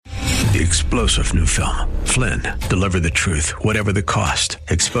The explosive new film, Flynn, deliver the truth, whatever the cost,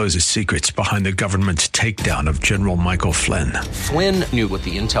 exposes secrets behind the government's takedown of General Michael Flynn. Flynn knew what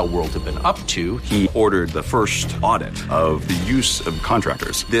the intel world had been up to. He ordered the first audit of the use of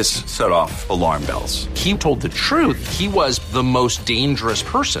contractors. This set off alarm bells. He told the truth. He was the most dangerous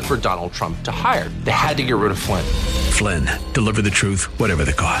person for Donald Trump to hire. They had to get rid of Flynn. Flynn, deliver the truth, whatever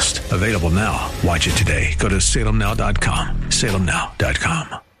the cost. Available now. Watch it today. Go to salemnow.com.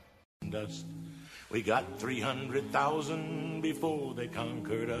 salemnow.com. We got 300,000 before they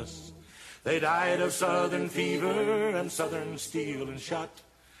conquered us. They died of southern fever and southern steel and shot.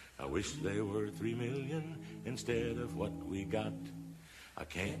 I wish they were 3 million instead of what we got. I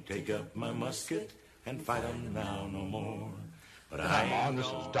can't take up my musket and fight them now no more. But I'm on. This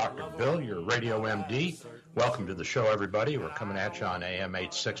is Dr. Bill, your radio MD. Welcome to the show, everybody. We're coming at you on AM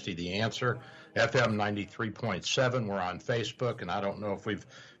 860 The Answer, FM 93.7. We're on Facebook, and I don't know if we've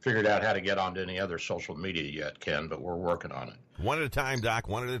figured out how to get onto any other social media yet, Ken, but we're working on it. One at a time, Doc,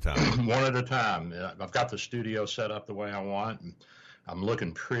 one at a time. One at a time. I've got the studio set up the way I want, and I'm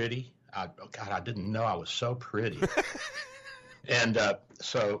looking pretty. God, I didn't know I was so pretty. And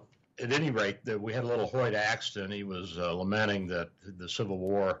so, at any rate, we had a little Hoyt Axton. He was lamenting that the Civil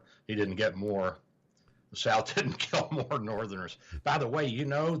War, he didn't get more. The South didn't kill more Northerners. By the way, you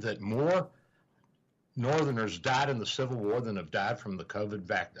know that more Northerners died in the Civil War than have died from the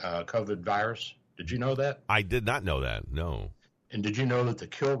COVID virus. Did you know that? I did not know that, no. And did you know that the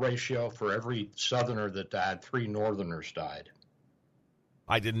kill ratio for every Southerner that died, 3 Northerners died?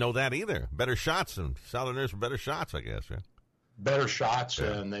 I didn't know that either. Better shots, and Southerners were better shots, I guess, yeah. Better shots,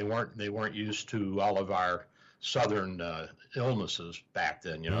 yeah. And they weren't used to all of our Southern illnesses back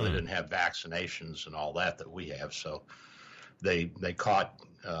then. You know, they didn't have vaccinations and all that we have. So they caught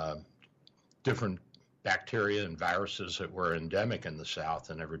different bacteria and viruses that were endemic in the South,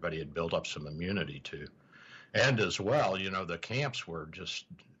 and everybody had built up some immunity to. And as well, you know, the camps were just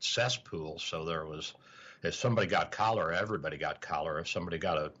cesspools. So there was, if somebody got cholera, everybody got cholera. If somebody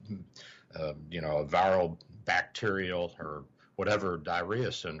got a viral, bacterial, or whatever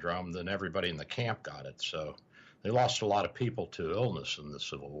diarrhea syndrome, then everybody in the camp got it. So they lost a lot of people to illness in the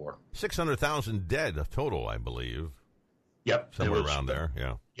Civil War. 600,000 dead total, I believe. Yep. Somewhere around there,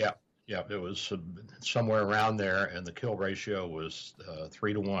 yeah. Yeah, it was somewhere around there, and the kill ratio was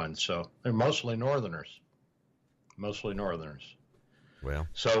 3-1. So they're mostly Northerners. Well,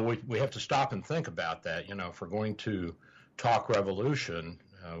 so we have to stop and think about that. You know, if we're going to talk revolution,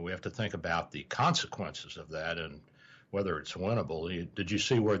 we have to think about the consequences of that and whether it's winnable. Did you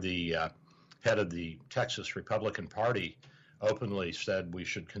see where the head of the Texas Republican Party openly said we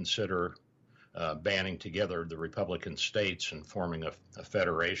should consider banding together the Republican states and forming a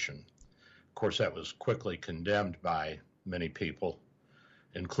federation? Of course, that was quickly condemned by many people,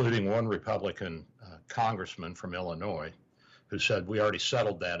 including one Republican congressman from Illinois who said we already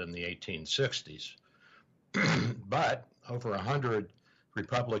settled that in the 1860s. But over 100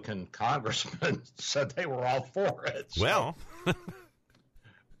 Republican congressmen said they were all for it. So well,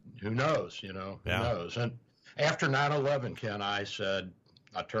 who knows, you know, who yeah. knows? And after 9/11, Ken, I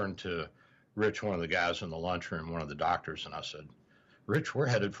turned to Rich, one of the guys in the lunchroom, one of the doctors, and I said, Rich, we're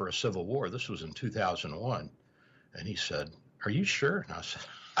headed for a civil war. This was in 2001. And he said, are you sure? And I said,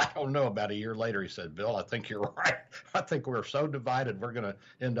 I don't know. About a year later, he said, Bill, I think you're right. I think we're so divided, we're going to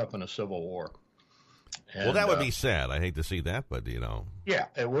end up in a civil war. And, well, that would be sad. I hate to see that, but, you know. Yeah,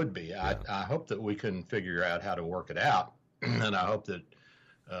 it would be. Yeah. I hope that we can figure out how to work it out. And I hope that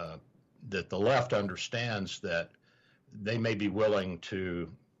that the left understands that they may be willing to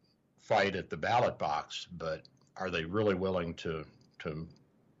fight at the ballot box, but are they really willing to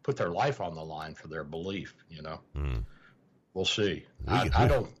put their life on the line for their belief, you know? We'll see. I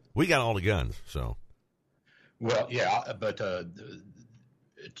don't. We got all the guns, so. Well, yeah, but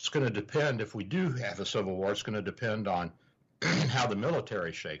it's going to depend. If we do have a civil war, it's going to depend on how the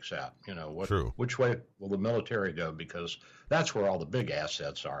military shakes out. You know, which way will the military go? Because that's where all the big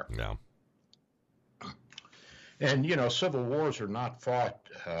assets are. Yeah. And, you know, civil wars are not fought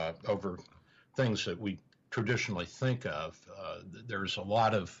over things that we traditionally think of. There's a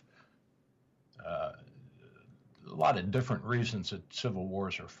lot of different reasons that civil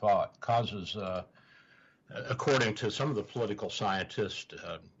wars are fought. Causes, according to some of the political scientists,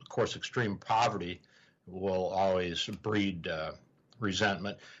 of course, extreme poverty will always breed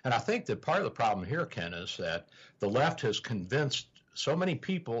resentment. And I think that part of the problem here, Ken, is that the left has convinced so many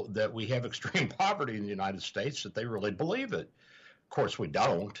people that we have extreme poverty in the United States that they really believe it. Of course, we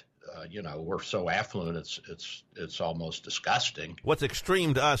don't. You know, we're so affluent, it's almost disgusting. What's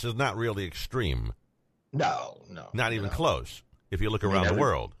extreme to us is not really extreme. No. Not even close, if you look around the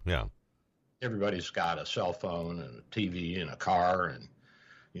world. Yeah. everybody's got a cell phone and a TV and a car, and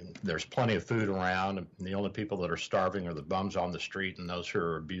there's plenty of food around. And the only people that are starving are the bums on the street and those who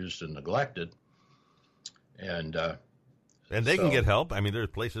are abused and neglected. And they can get help. I mean, there's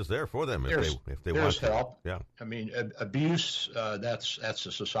places there for them if they want to. Help. Yeah. I mean, abuse, that's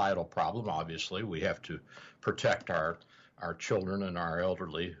a societal problem, obviously. We have to protect our children and our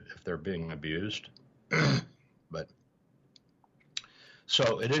elderly if they're being abused. But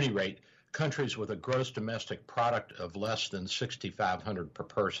so at any rate, countries with a gross domestic product of less than $6,500 per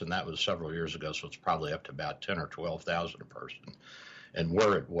person, that was several years ago, so it's probably up to about 10 or 12,000 a person. And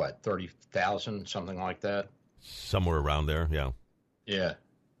we're at what, 30,000, something like that? Somewhere around there, yeah. Yeah.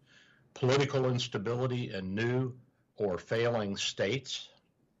 Political instability in new or failing states.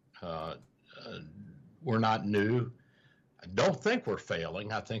 We're not new. I don't think we're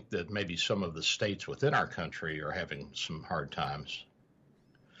failing. I think that maybe some of the states within our country are having some hard times.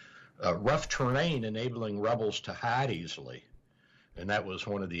 Rough terrain enabling rebels to hide easily. And that was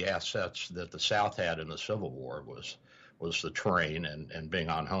one of the assets that the South had in the Civil War was the terrain and being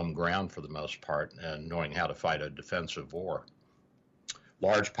on home ground for the most part and knowing how to fight a defensive war.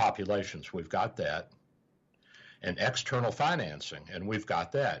 Large populations, we've got that. And external financing, and we've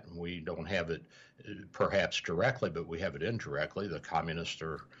got that. We don't have it perhaps directly, but we have it indirectly. The communists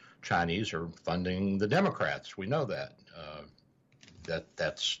or Chinese are funding the Democrats. We know that.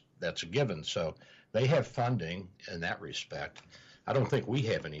 That's a given. So they have funding in that respect. I don't think we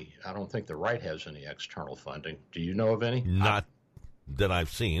have any. I don't think the right has any external funding. Do you know of any? Not that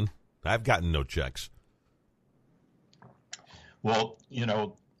I've seen. I've gotten no checks. Well,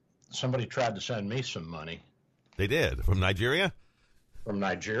 somebody tried to send me some money. They did? From Nigeria? From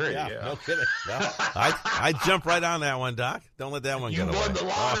Nigeria, yeah. No kidding. No, I jumped right on that one, Doc. Don't let that one get away. You won the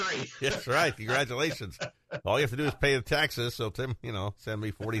lottery. Oh, that's right. Congratulations. All you have to do is pay the taxes, so Tim, send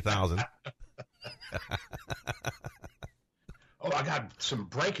me $40,000. Oh, I got some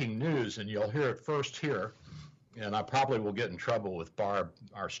breaking news, and you'll hear it first here. And I probably will get in trouble with Barb,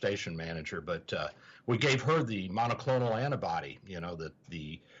 our station manager, but we gave her the monoclonal antibody,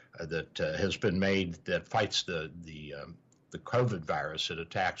 that has been made that fights the COVID virus. It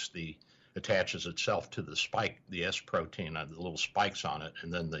attaches itself to the spike, the S protein, the little spikes on it,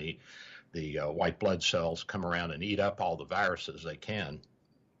 and then the white blood cells come around and eat up all the viruses they can.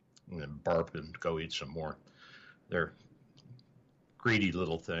 And then Barb can go eat some more. They're greedy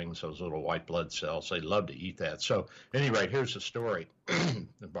little things, those little white blood cells. They love to eat that. So, at any rate, here's the story.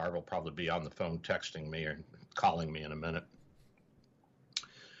 Barb will probably be on the phone texting me or calling me in a minute.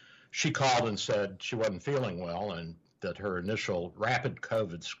 She called and said she wasn't feeling well and that her initial rapid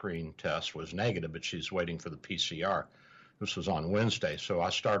COVID screen test was negative, but she's waiting for the PCR. This was on Wednesday, so I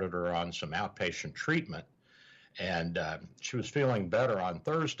started her on some outpatient treatment, and she was feeling better on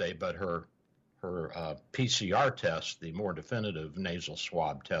Thursday, but her PCR test, the more definitive nasal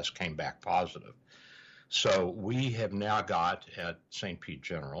swab test, came back positive. So we have now got at St. Pete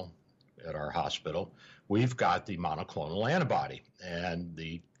General, at our hospital, we've got the monoclonal antibody, and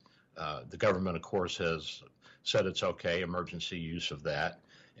the government, of course, has said it's okay, emergency use of that,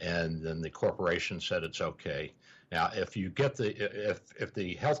 and then the corporation said it's okay. Now, if you get if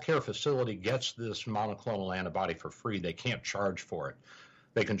the healthcare facility gets this monoclonal antibody for free, they can't charge for it.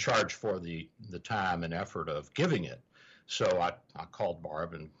 They can charge for the time and effort of giving it. So I called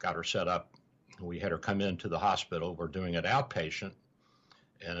Barb and got her set up. We had her come into the hospital. We're doing it outpatient,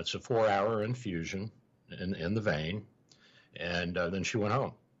 and it's a 4-hour infusion in the vein, and then she went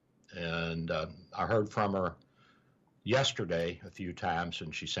home. And I heard from her yesterday a few times,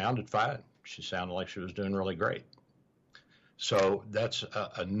 and she sounded fine. She sounded like she was doing really great. So that's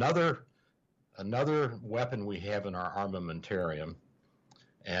another weapon we have in our armamentarium.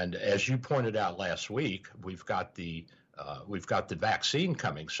 And as you pointed out last week, we've got the vaccine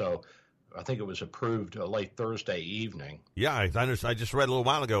coming. So I think it was approved late Thursday evening. Yeah, I just read a little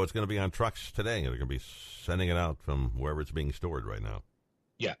while ago it's going to be on trucks today. They're going to be sending it out from wherever it's being stored right now.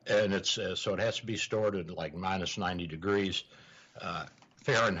 Yeah, and it's so it has to be stored at like minus 90 degrees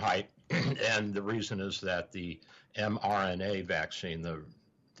Fahrenheit. And the reason is that the mRNA vaccine,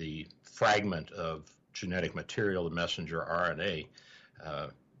 the fragment of genetic material, the messenger RNA,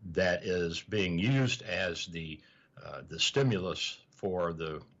 that is being used as the stimulus for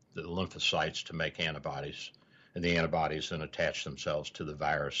the lymphocytes to make antibodies, and the antibodies then attach themselves to the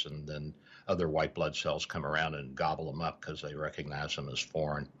virus, and then other white blood cells come around and gobble them up because they recognize them as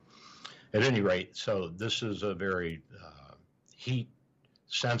foreign. At any rate, so this is a very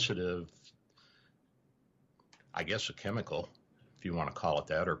heat-sensitive, I guess a chemical, if you want to call it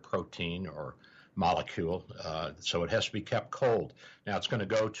that, or protein or molecule, so it has to be kept cold. Now, it's going to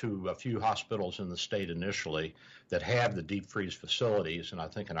go to a few hospitals in the state initially that have the deep freeze facilities, and I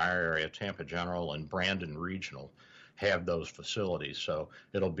think in our area, Tampa General and Brandon Regional have those facilities, so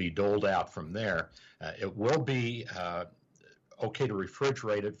it'll be doled out from there. It will be okay to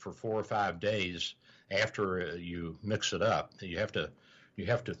refrigerate it for 4 or 5 days after you mix it up. You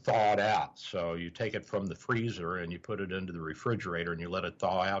have to thaw it out. So you take it from the freezer and you put it into the refrigerator and you let it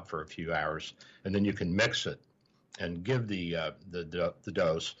thaw out for a few hours, and then you can mix it and give the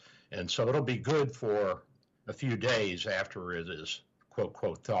dose. And so it'll be good for a few days after it is quote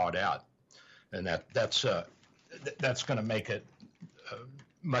quote thawed out, and that's going to make it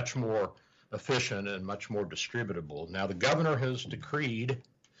much more efficient and much more distributable. Now, the governor has decreed,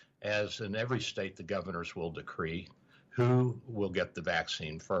 as in every state the governors will decree, who will get the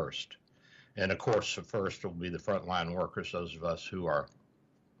vaccine first. And of course, the first will be the frontline workers, those of us who are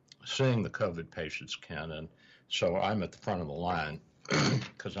seeing the COVID patients, Ken. And so I'm at the front of the line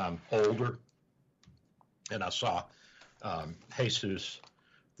because I'm older. And I saw Jesus,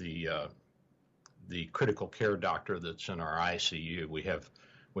 the critical care doctor that's in our ICU. We have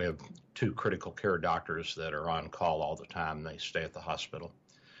 2 critical care doctors that are on call all the time. They stay at the hospital.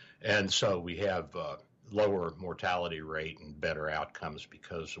 And so we have lower mortality rate and better outcomes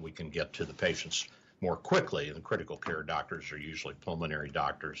because we can get to the patients more quickly. And the critical care doctors are usually pulmonary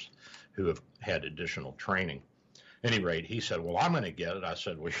doctors who have had additional training. At any rate, he said, well, I'm going to get it. I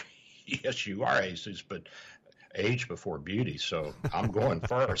said, well, yes, you are, Jesus, but age before beauty, so I'm going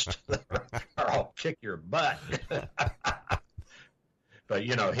first, or I'll kick your butt. But,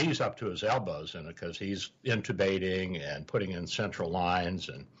 he's up to his elbows in it because he's intubating and putting in central lines.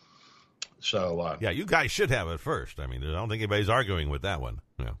 And so... yeah, you guys should have it first. I mean, I don't think anybody's arguing with that one.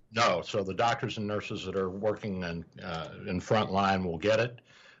 Yeah. No, so the doctors and nurses that are working in front line will get it.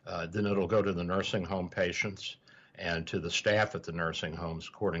 Then it'll go to the nursing home patients and to the staff at the nursing homes,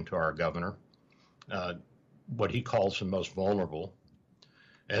 according to our governor, what he calls the most vulnerable.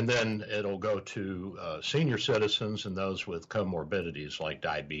 And then it'll go to senior citizens and those with comorbidities like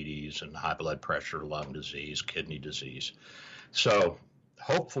diabetes and high blood pressure, lung disease, kidney disease. So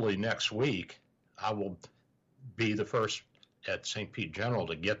hopefully next week, I will be the first at St. Pete General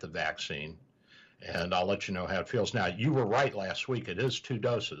to get the vaccine, and I'll let you know how it feels. Now, you were right last week. It is 2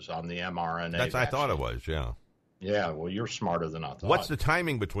 doses on the mRNA vaccine. I thought it was, yeah. Yeah, well, you're smarter than I thought. What's the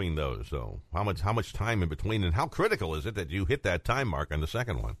timing between those, though? How much time in between, and how critical is it that you hit that time mark on the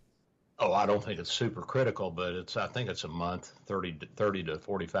second one? Oh, I don't think it's super critical, but I think it's a month, 30 to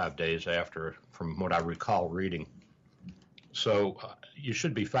 45 days after, from what I recall reading. So you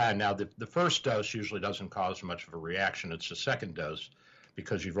should be fine. Now, the first dose usually doesn't cause much of a reaction. It's the second dose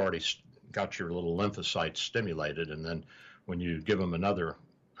because you've already got your little lymphocytes stimulated, and then when you give them another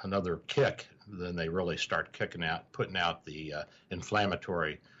kick, then they really start putting out the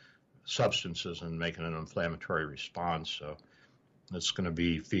inflammatory substances and making an inflammatory response. So it's going to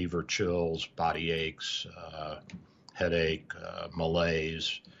be fever, chills, body aches, headache,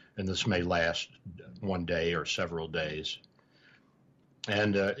 malaise, and this may last one day or several days.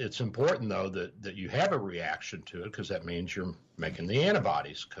 And it's important, though, that you have a reaction to it, because that means you're making the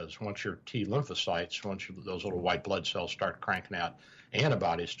antibodies, because once your T lymphocytes, those little white blood cells start cranking out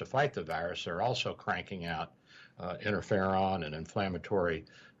antibodies to fight the virus, they're also cranking out interferon and inflammatory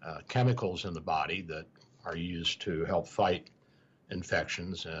chemicals in the body that are used to help fight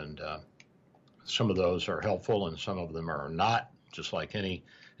infections. And some of those are helpful and some of them are not, just like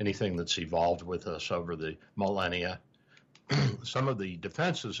anything that's evolved with us over the millennia. Some of the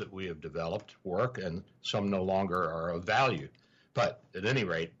defenses that we have developed work, and some no longer are of value. But at any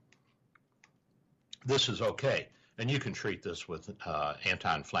rate, this is okay. And you can treat this with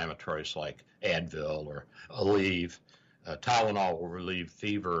anti-inflammatories like Advil or Aleve. Tylenol will relieve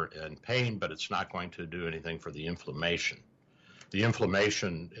fever and pain, but it's not going to do anything for the inflammation. The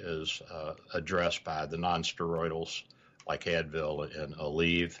inflammation is addressed by the nonsteroidals like Advil and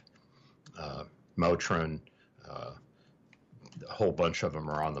Aleve, Motrin. A whole bunch of them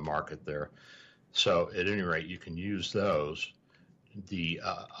are on the market there. So at any rate, you can use those. The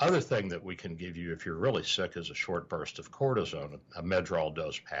other thing that we can give you if you're really sick is a short burst of cortisone, a Medrol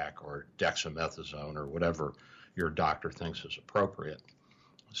dose pack or dexamethasone or whatever your doctor thinks is appropriate,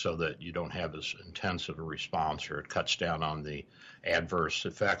 so that you don't have as intensive a response, or it cuts down on the adverse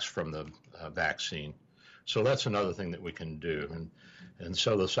effects from the vaccine. So that's another thing that we can do. And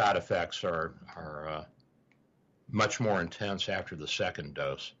so the side effects are much more intense after the second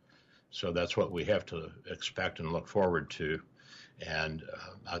dose. So that's what we have to expect and look forward to. And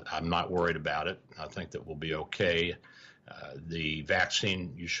I'm not worried about it. I think that we'll be okay. The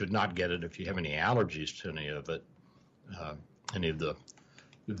vaccine, you should not get it if you have any allergies to any of it, any of the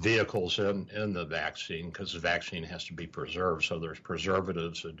vehicles in the vaccine, because the vaccine has to be preserved. So there's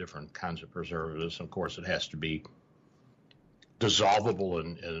preservatives, different kinds of preservatives. And of course, it has to be dissolvable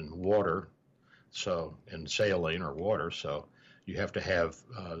in water, so in saline or water. So you have to have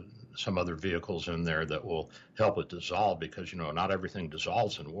some other vehicles in there that will help it dissolve, because, not everything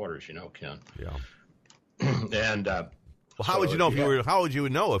dissolves in water, as you know, Ken. Yeah. And well, how would you know how would you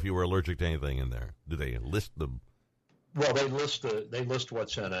know if you were allergic to anything in there? Do they list the? Well, they list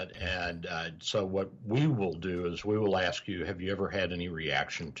what's in it, and so what we will do is we will ask you, have you ever had any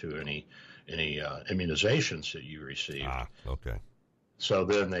reaction to any immunizations that you received? Ah, okay. So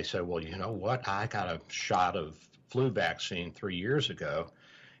then they say, well, you know what? I got a shot of flu vaccine 3 years ago,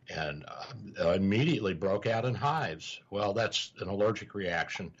 and immediately broke out in hives. Well, that's an allergic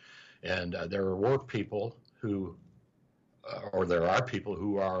reaction, and there were people who. Or there are people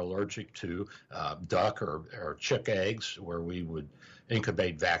who are allergic to duck or chick eggs, where we would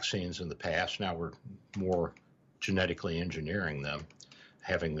incubate vaccines in the past. Now we're more genetically engineering them,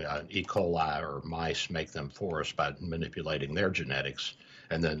 having E. coli or mice make them for us by manipulating their genetics,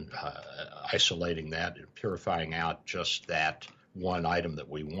 and then isolating that and purifying out just that one item that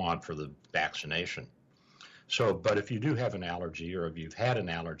we want for the vaccination. So, but if you do have an allergy, or if you've had an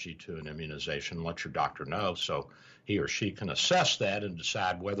allergy to an immunization, let your doctor know, so he or she can assess that and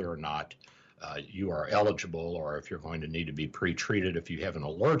decide whether or not you are eligible, or if you're going to need to be pre-treated. If you have an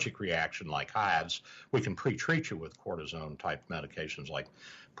allergic reaction like hives, we can pre-treat you with cortisone-type medications like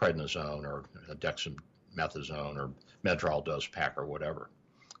prednisone or dexamethasone or Medrol dose pack or whatever.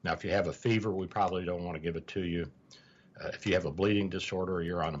 Now, if you have a fever, we probably don't want to give it to you. If you have a bleeding disorder or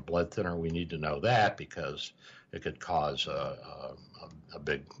you're on a blood thinner, we need to know that, because it could cause a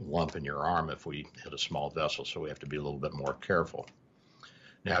big lump in your arm if we hit a small vessel, so we have to be a little bit more careful.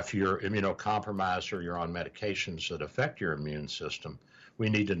 Now, if you're immunocompromised or you're on medications that affect your immune system, we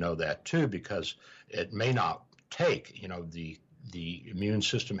need to know that too, because it may not take, the immune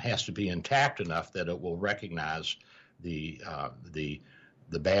system has to be intact enough that it will recognize the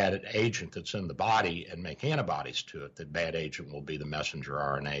bad agent that's in the body and make antibodies to it. The bad agent will be the messenger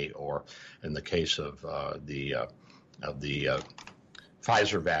RNA, or in the case of the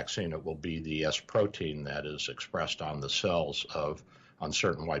Pfizer vaccine, it will be the S protein that is expressed on the cells on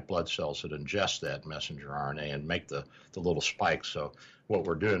certain white blood cells that ingest that messenger RNA and make the little spikes. So what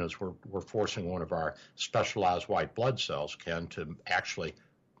we're doing is we're forcing one of our specialized white blood cells, Ken, to actually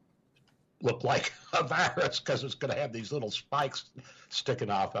look like a virus, because it's going to have these little spikes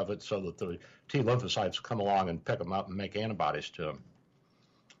sticking off of it, so that the T lymphocytes come along and pick them up and make antibodies to them.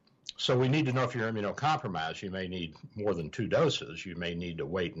 So we need to know if you're immunocompromised. You may need more than 2 doses. You may need to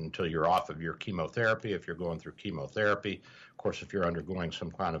wait until you're off of your chemotherapy if you're going through chemotherapy. Of course, if you're undergoing some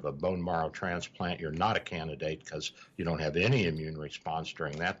kind of a bone marrow transplant, you're not a candidate, because you don't have any immune response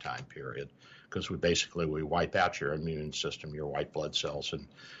during that time period, because we wipe out your immune system, your white blood cells,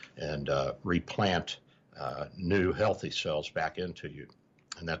 and replant new healthy cells back into you.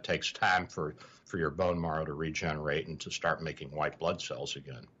 And that takes time for your bone marrow to regenerate and to start making white blood cells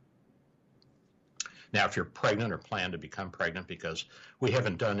again. Now, if you're pregnant or plan to become pregnant, because we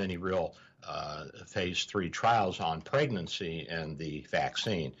haven't done any real phase 3 trials on pregnancy and the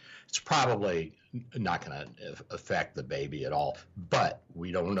vaccine, it's probably not going to affect the baby at all, but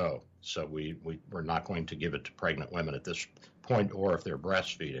we don't know. So we're not going to give it to pregnant women at this point, or if they're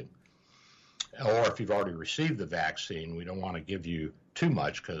breastfeeding. Or if you've already received the vaccine, we don't want to give you too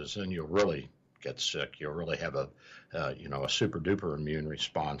much, because then you'll really get sick. You'll really have a super duper immune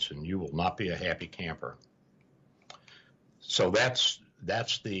response, and you will not be a happy camper. So that's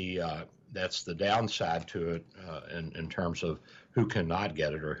the downside to it in terms of who cannot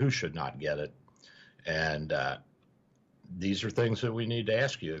get it or who should not get it. And these are things that we need to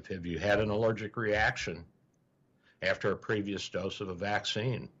ask you. Have you had an allergic reaction after a previous dose of a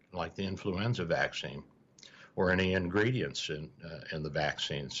vaccine, like the influenza vaccine, or any ingredients in the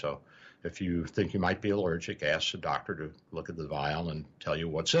vaccine? So if you think you might be allergic, ask the doctor to look at the vial and tell you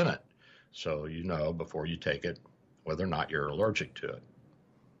what's in it, so you know before you take it whether or not you're allergic to it.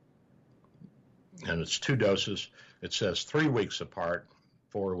 And it's 2 doses. It says 3 weeks apart,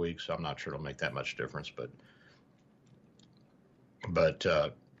 4 weeks. I'm not sure it'll make that much difference, but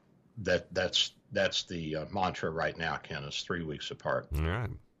that's the mantra right now, Ken, is 3 weeks apart. All right.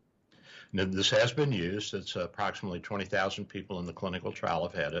 Now, this has been used. It's approximately 20,000 people in the clinical trial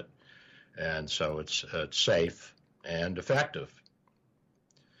have had it, and so it's safe and effective.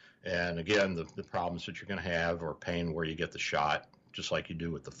 And again, the problems that you're going to have are pain where you get the shot, just like you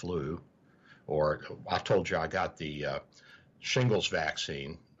do with the flu, Or I told you I got the shingles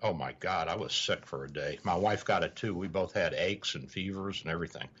vaccine. Oh, my God, I was sick for a day. My wife got it, too. We both had aches and fevers and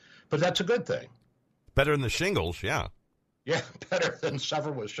everything. But that's a good thing. Better than the shingles, yeah. Yeah, better than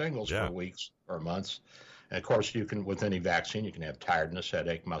suffering with shingles Yeah. for weeks or months. And, of course, you can, with any vaccine, you can have tiredness,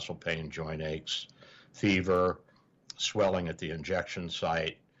 headache, muscle pain, joint aches, fever, swelling at the injection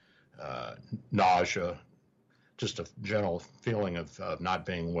site, nausea, just a general feeling of not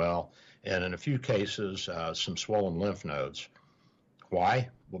being well, and in a few cases, some swollen lymph nodes. Why?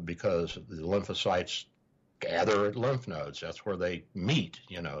 Well, because the lymphocytes gather at lymph nodes. That's where they meet,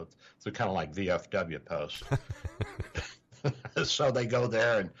 They're kind of like VFW posts. So they go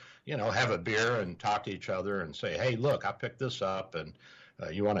there and, have a beer and talk to each other and say, hey, look, I picked this up, and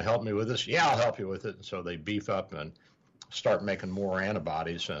you want to help me with this? Yeah, I'll help you with it. And so they beef up and start making more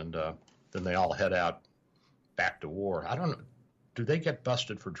antibodies, and then they all head out back to war. I don't know. Do they get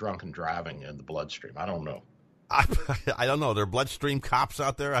busted for drunken driving in the bloodstream? I don't know. I don't know. There are bloodstream cops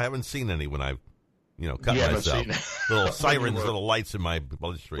out there. I haven't seen any when I've, cut You haven't myself. seen- Little sirens, were- little lights in my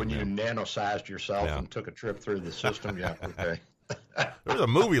bloodstream. When you yeah. nano-sized yourself Yeah. and took a trip through the system, yeah, okay. There was a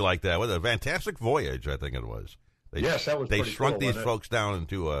movie like that with a Fantastic Voyage, I think it was. Yes, that was They pretty shrunk cool, these wasn't it? folks down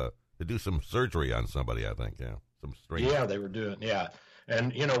into to do some surgery on somebody, I think. Yeah, some strange. Yeah, they were doing, yeah.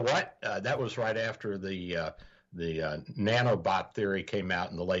 And you know what? That was right after the nanobot theory came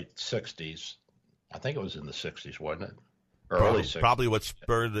out in the late 60s. I think it was in the 60s, wasn't it? Or early 60s. Probably what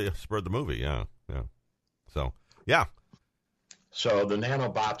spurred the movie. Yeah. So yeah. So the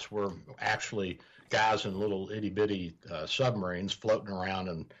nanobots were actually guys in little itty-bitty submarines floating around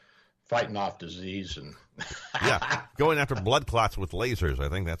and fighting off disease. And Yeah, going after blood clots with lasers. I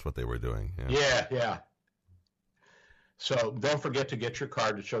think that's what they were doing. Yeah. So don't forget to get your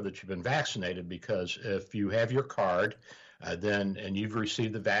card to show that you've been vaccinated, because if you have your card and you've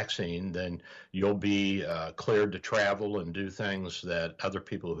received the vaccine, then you'll be cleared to travel and do things that other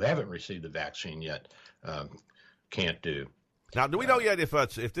people who haven't received the vaccine yet can't do. Now, do we know yet if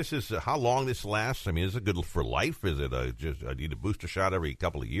this is how long this lasts? I mean, is it good for life? Is it just I need a booster shot every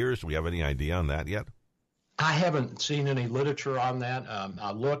couple of years? Do we have any idea on that yet? I haven't seen any literature on that.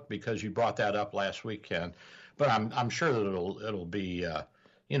 I looked because you brought that up last week, Ken, but I'm sure that it'll be a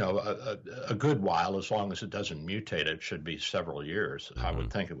good while, as long as it doesn't mutate. It should be several years. I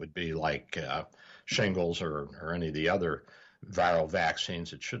would think it would be like shingles or any of the other viral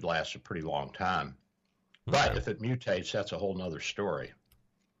vaccines. It should last a pretty long time. But if it mutates, that's a whole nother story.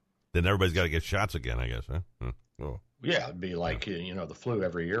 Then everybody's got to get shots again, I guess, huh? Oh. Yeah, it'd be like, the flu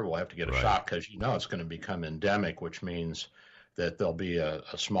every year. We'll have to get a shot because, it's going to become endemic, which means that there'll be a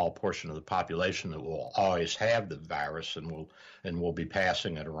small portion of the population that will always have the virus, and we'll be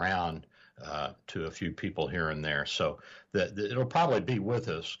passing it around to a few people here and there. So it'll probably be with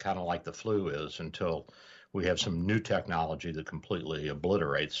us, kind of like the flu is, until we have some new technology that completely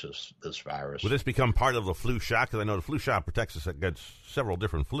obliterates this virus. Will this become part of the flu shot? Because I know the flu shot protects us against several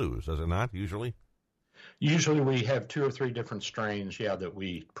different flus, does it not, usually? Usually we have 2 or 3 different strains, that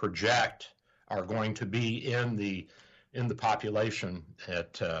we project are going to be in the population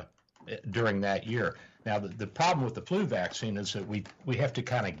during that year. Now, the problem with the flu vaccine is that we have to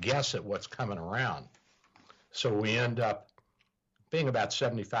kind of guess at what's coming around. So we end up being about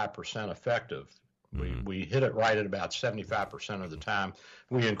 75% effective. We hit it right at about 75% of the time.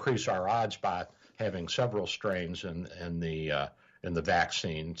 We increase our odds by having several strains in the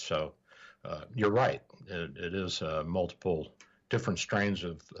vaccine. So you're right. It is multiple different strains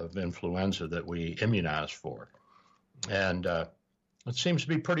of influenza that we immunize for. And it seems to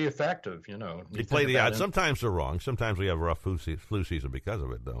be pretty effective, You play the odds. Sometimes they're wrong. Sometimes we have a rough flu season because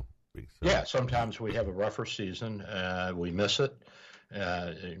of it, though. Yeah, sometimes we have a rougher season. We miss it.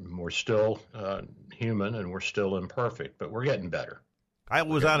 We're still human, and we're still imperfect, but we're getting better. I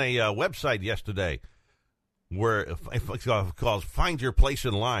was on a website yesterday where it's called Find Your Place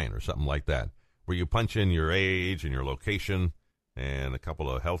in Line or something like that, where you punch in your age and your location and a couple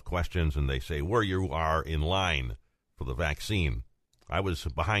of health questions, and they say where you are in line for the vaccine. I was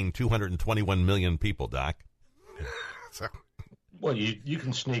behind 221 million people, Doc. So. Well, you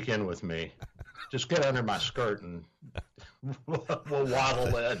can sneak in with me. Just get under my skirt and we'll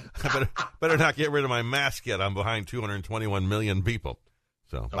waddle in. I better not get rid of my mask yet. I'm behind 221 million people.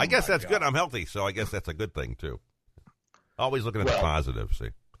 So I guess that's good. I'm healthy, so I guess that's a good thing, too. Always looking at the positive, see.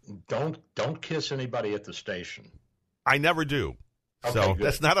 Don't kiss anybody at the station. I never do. Okay, so good.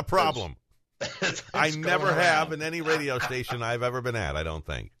 That's not a problem. It's I never going have around. in any radio station I've ever been at, I don't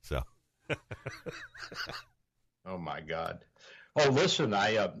think. So. Oh, my God. Oh, listen,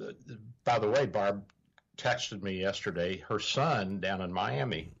 by the way, Barb texted me yesterday. Her son down in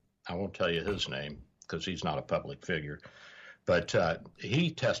Miami I won't tell you his name because he's not a public figure, but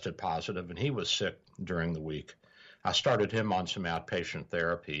he tested positive and he was sick during the week. I started him on some outpatient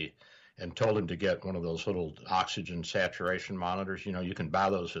therapy and told him to get one of those little oxygen saturation monitors. You know, you can buy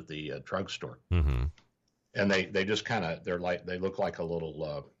those at the drugstore. Mm-hmm. And they just kind of, they look like a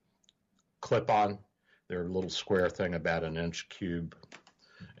little clip-on. They're a little square thing about an inch cube.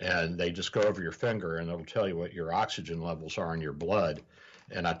 And they just go over your finger and it'll tell you what your oxygen levels are in your blood.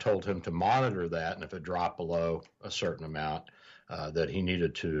 And I told him to monitor that. And if it dropped below a certain amount, that he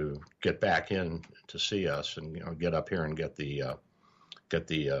needed to get back in to see us and, you know, get up here and get the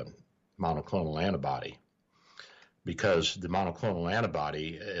monoclonal antibody, because the monoclonal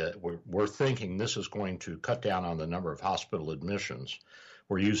antibody, we're thinking this is going to cut down on the number of hospital admissions.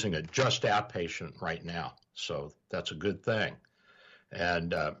 We're using it just outpatient right now, so that's a good thing.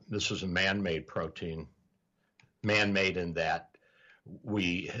 And this is a man-made protein, man-made in that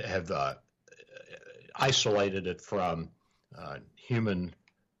we have isolated it from human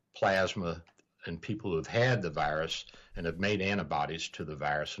plasma and people who have had the virus and have made antibodies to the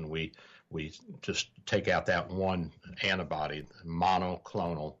virus, and we just take out that one antibody,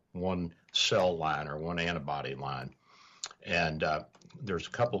 monoclonal, one cell line or one antibody line. And there's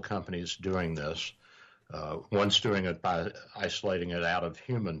a couple companies doing this. One's doing it by isolating it out of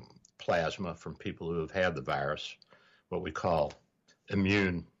human plasma from people who have had the virus, what we call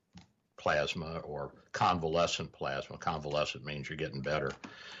immune plasma or convalescent plasma. Convalescent means you're getting better.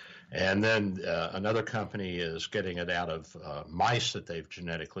 And then another company is getting it out of mice that they've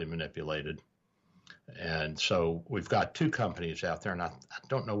genetically manipulated. And so we've got two companies out there, and I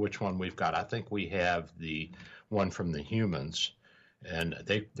don't know which one we've got. I think we have the one from the humans, and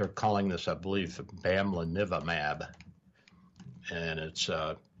they're calling this, I believe, bamlanivimab, and it's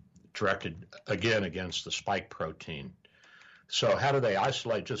directed, again, against the spike protein. So how do they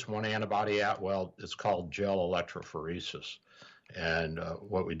isolate just one antibody out? Well, it's called gel electrophoresis. And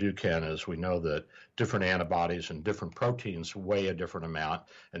what we do, Ken, is we know that different antibodies and different proteins weigh a different amount,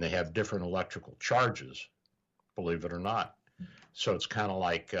 and they have different electrical charges, believe it or not. So it's kind of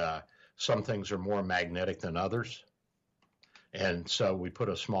like some things are more magnetic than others. And so we put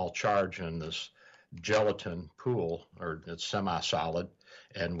a small charge in this gelatin pool, or it's semi-solid,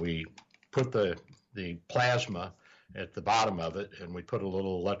 and we put the plasma at the bottom of it, and we put a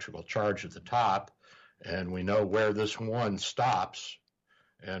little electrical charge at the top, and we know where this one stops,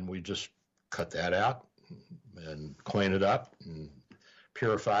 and we just cut that out and clean it up and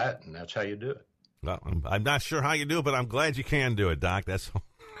purify it, and that's how you do it. Well, I'm not sure how you do it, but I'm glad you can do it, Doc. That's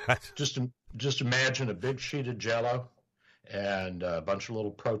just imagine a big sheet of Jell-O, and a bunch of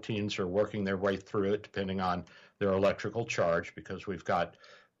little proteins are working their way through it, depending on their electrical charge, because we've got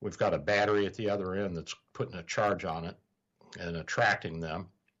a battery at the other end that's putting a charge on it and attracting them.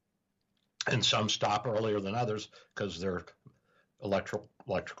 And some stop earlier than others because their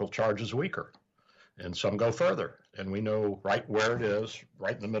electrical charge is weaker. And some go further. And we know right where it is,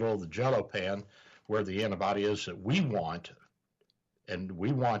 right in the middle of the Jell-O pan, where the antibody is that we want, and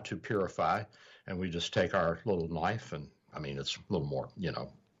we want to purify. And we just take our little knife, and I mean, it's a little more,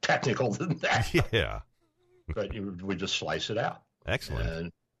 technical than that. Yeah. But we just slice it out. Excellent.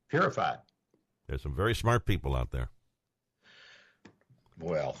 And purify it. There's some very smart people out there.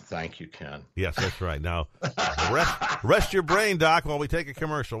 Well, thank you, Ken. Yes, that's right. Now, rest your brain, Doc, while we take a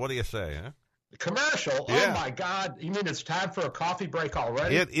commercial. What do you say, huh? Commercial? Yeah. Oh, my God. You mean it's time for a coffee break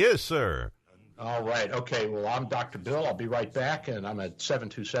already? It is, sir. All right. Okay. Well, I'm Dr. Bill. I'll be right back, and I'm at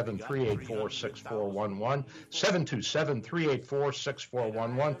 727-384-6411.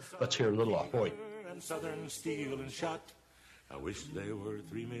 727-384-6411. Let's hear a little Ahoy. And Southern Steel and Shot. I wish they were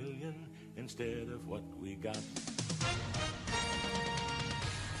 3 million instead of what we got.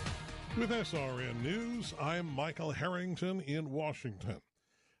 With SRN News, I'm Michael Harrington in Washington.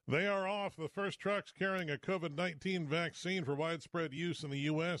 They are off. The first trucks carrying a COVID-19 vaccine for widespread use in the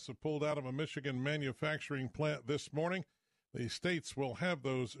U.S. have pulled out of a Michigan manufacturing plant this morning. The states will have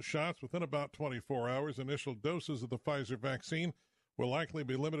those shots within about 24 hours. Initial doses of the Pfizer vaccine will likely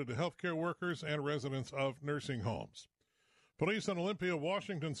be limited to healthcare workers and residents of nursing homes. Police in Olympia,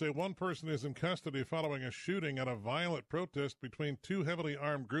 Washington say one person is in custody following a shooting at a violent protest between two heavily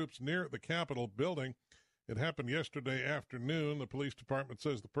armed groups near the Capitol building. It happened yesterday afternoon. The police department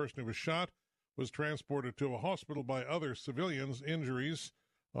says the person who was shot was transported to a hospital by other civilians. Injuries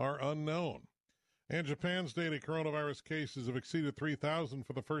are unknown. And Japan's daily coronavirus cases have exceeded 3,000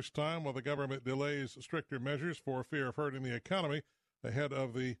 for the first time, while the government delays stricter measures for fear of hurting the economy ahead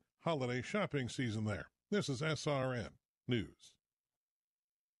of the holiday shopping season there. This is SRN News.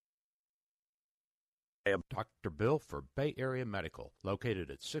 Dr. Bill for Bay Area Medical, located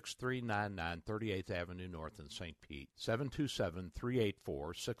at 6399 38th Avenue North in St. Pete,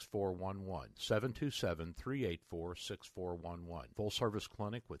 727-384-6411, 727-384-6411. Full-service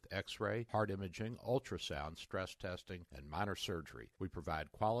clinic with X-ray, heart imaging, ultrasound, stress testing, and minor surgery. We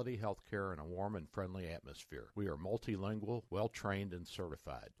provide quality health care in a warm and friendly atmosphere. We are multilingual, well-trained, and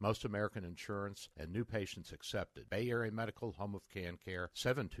certified. Most American insurance and new patients accepted. Bay Area Medical, home of Can Care,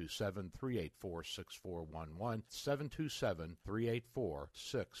 727-384-6411.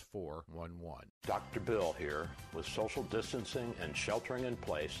 727-384-6411. Dr. Bill here. With social distancing and sheltering in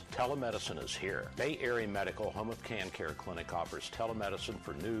place, telemedicine is here. Bay Area Medical, home of Can Care Clinic, offers telemedicine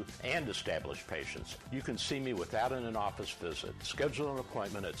for new and established patients. You can see me without an in-office visit. Schedule an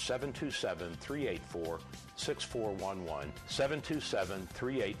appointment at 727-384-6411,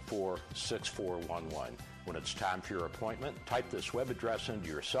 727-384-6411. When it's time for your appointment, type this web address into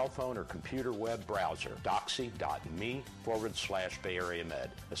your cell phone or computer web browser, doxy.me/Bay Area Med.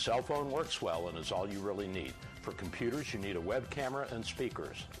 A cell phone works well and is all you really need. For computers, you need a web camera and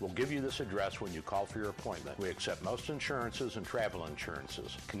speakers. We'll give you this address when you call for your appointment. We accept most insurances and travel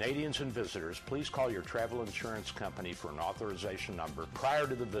insurances. Canadians and visitors, please call your travel insurance company for an authorization number prior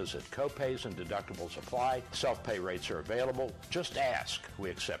to the visit. Copays and deductibles apply. Self-pay rates are available. Just ask. We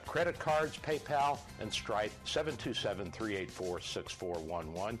accept credit cards, PayPal, and Stripe.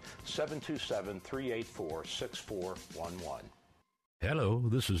 727-384-6411, 727-384-6411. Hello,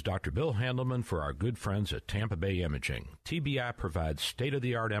 this is Dr. Bill Handelman for our good friends at Tampa Bay Imaging. TBI provides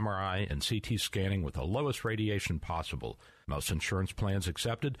state-of-the-art MRI and CT scanning with the lowest radiation possible. Most insurance plans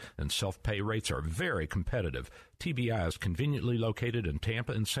accepted, and self-pay rates are very competitive. TBI is conveniently located in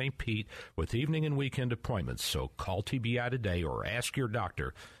Tampa and St. Pete with evening and weekend appointments, so call TBI today or ask your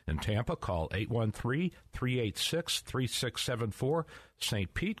doctor. In Tampa, call 813-386-3674.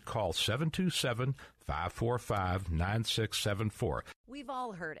 St. Pete, call 727-545-9674. We've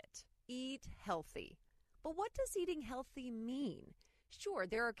all heard it. Eat healthy. But what does eating healthy mean? Sure,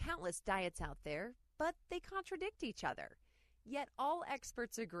 there are countless diets out there, but they contradict each other. Yet all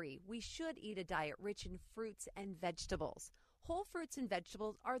experts agree we should eat a diet rich in fruits and vegetables. Whole fruits and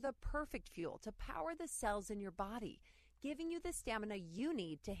vegetables are the perfect fuel to power the cells in your body, giving you the stamina you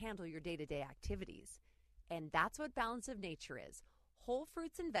need to handle your day-to-day activities. And that's what Balance of Nature is. Whole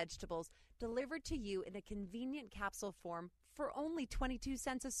fruits and vegetables delivered to you in a convenient capsule form for only 22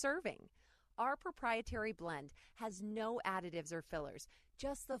 cents a serving. Our proprietary blend has no additives or fillers,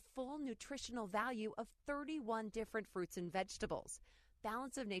 just the full nutritional value of 31 different fruits and vegetables.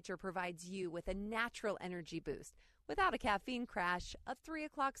 Balance of Nature provides you with a natural energy boost without a caffeine crash, a 3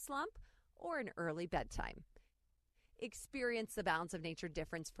 o'clock slump, or an early bedtime. Experience the Balance of Nature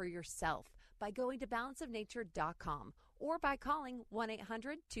difference for yourself by going to balanceofnature.com or by calling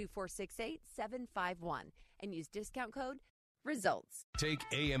 1-800-246-8751 and use discount code RESULTS. Take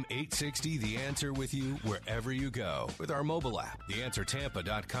AM 860 The Answer with you wherever you go with our mobile app,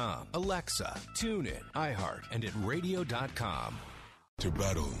 theanswertampa.com, Alexa, TuneIn, iHeart, and at radio.com. To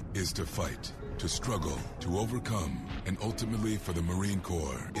battle is to fight, to struggle, to overcome, and ultimately for the Marine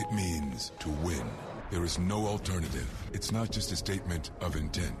Corps, it means to win. There is no alternative. It's not just a statement of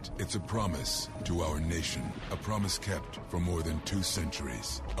intent. It's a promise to our nation, a promise kept for more than 2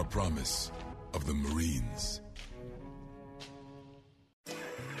 centuries, a promise of the Marines.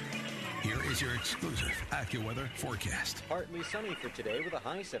 Here is your exclusive AccuWeather forecast. Partly sunny for today with a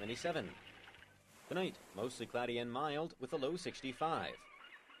high 77. Tonight, mostly cloudy and mild with a low 65.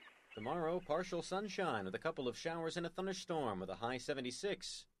 Tomorrow, partial sunshine with a couple of showers and a thunderstorm with a high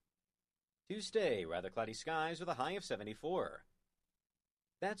 76. Tuesday, rather cloudy skies with a high of 74.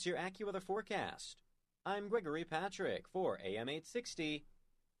 That's your AccuWeather forecast. I'm Gregory Patrick for AM 860.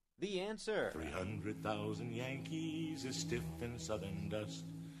 The Answer. 300,000 Yankees is stiff in southern dust.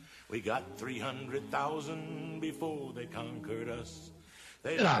 We got 300,000 before they conquered us.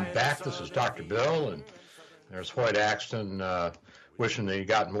 And I'm back. This is Dr. Bill, and there's Hoyt Axton wishing that he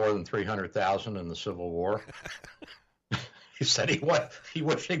got more than 300,000 in the Civil War. He said he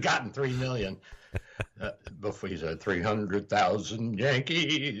wished he'd gotten 3 million. Before he said 300,000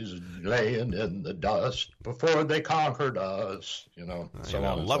 Yankees laying in the dust before they conquered us.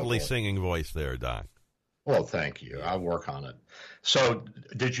 Lovely singing voice there, Doc. Well, thank you. I'll work on it. So,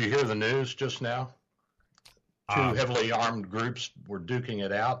 did you hear the news just now? 2 heavily armed groups were duking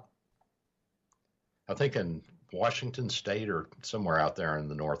it out. I think in Washington State or somewhere out there in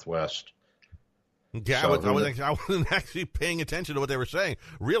the Northwest. Yeah, so I wasn't actually paying attention to what they were saying.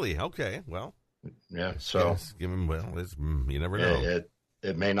 Really? Okay, well. Yeah, so. Yes, you never know.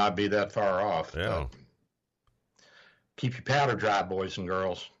 It may not be that far off. Yeah. Keep your powder dry, boys and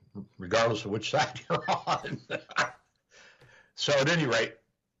girls. regardless of which side you're on. So at any rate,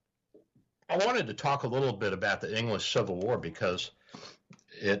 I wanted to talk a little bit about the English Civil War because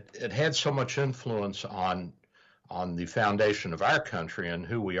it had so much influence on the foundation of our country and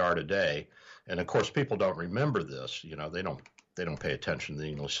who we are today. And of course, people don't remember this. You know, they don't pay attention to the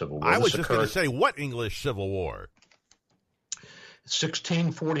English Civil War. I was just going to say, what English Civil War?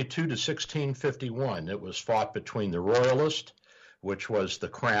 1642 to 1651. It was fought between the Royalists, which was the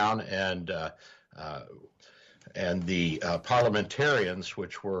Crown, and the Parliamentarians,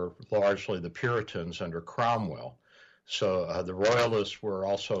 which were largely the Puritans under Cromwell. So the Royalists were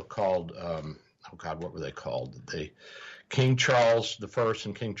also called, what were they called? King Charles I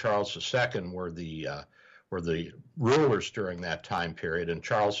and King Charles II were the rulers during that time period, and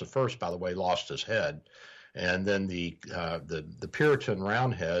Charles I, by the way, lost his head. And then the Puritan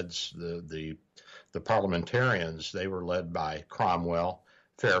Roundheads, the Parliamentarians, they were led by Cromwell,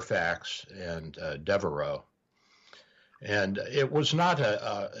 Fairfax, and Devereux. And it was not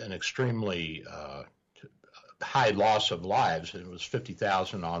an extremely high loss of lives. It was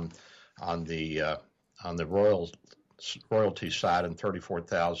 50,000 on the royalty side and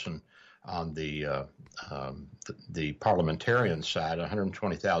 34,000 on the parliamentarian side.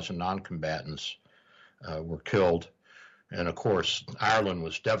 120,000 non-combatants were killed, and of course Ireland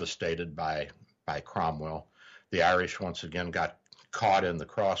was devastated by Cromwell. The Irish once again got caught in the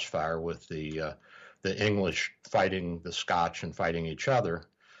crossfire with the English fighting the Scotch and fighting each other.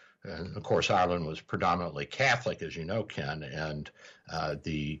 And of course Ireland was predominantly Catholic, as you know, Ken, and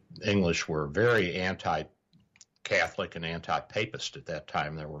the English were very anti-Catholic and anti-Papist at that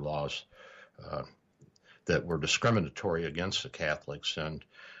time. There were laws that were discriminatory against the Catholics, and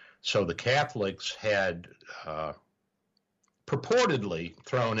so the Catholics had purportedly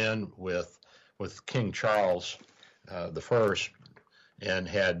thrown in with King Charles I and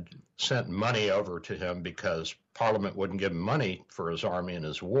had sent money over to him because Parliament wouldn't give him money for his army and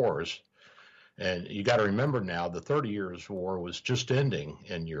his wars. And you got to remember now, the 30 Years' War was just ending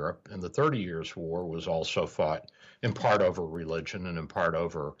in Europe, and the 30 Years' War was also fought in part over religion and in part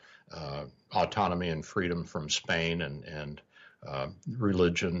over autonomy and freedom from Spain and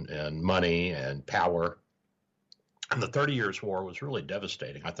religion and money and power. And the 30 Years' War was really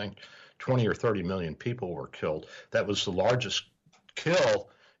devastating. I think 20 or 30 million people were killed. That was the largest kill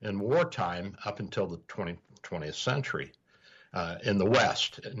in wartime up until the 20th century in the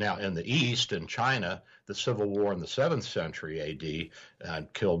West. Now, in the East, in China, the Civil War in the 7th century AD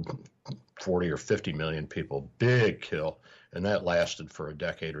killed 40 or 50 million people. Big kill. And that lasted for a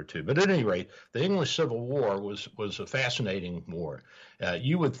decade or two. But at any rate, the English Civil War was a fascinating war.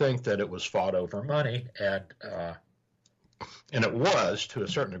 You would think that it was fought over money, and it was to a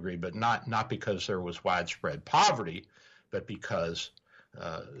certain degree, but not because there was widespread poverty, but because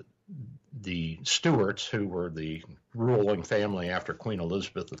the Stuarts, who were the ruling family after Queen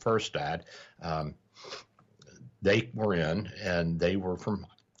Elizabeth I died, they were in, and they were from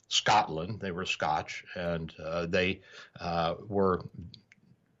Scotland. They were Scotch, and they were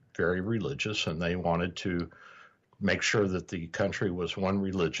very religious, and they wanted to make sure that the country was one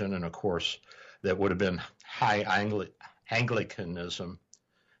religion. And of course, that would have been high Anglicanism.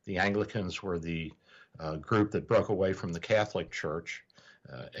 The Anglicans were the group that broke away from the Catholic Church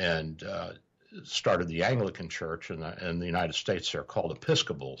and started the Anglican Church. In the United States, they're called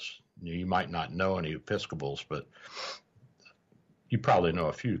Episcopals. You might not know any Episcopals, but you probably know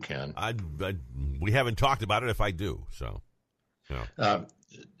a few, Ken. We haven't talked about it. If I do, so. Yeah.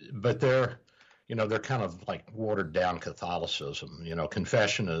 But they're kind of like watered down Catholicism.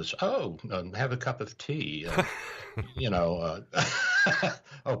 Confession is, have a cup of tea.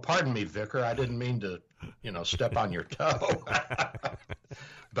 Oh, pardon me, Vicar. I didn't mean to, step on your toe.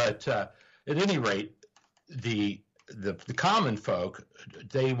 But at any rate, the common folk,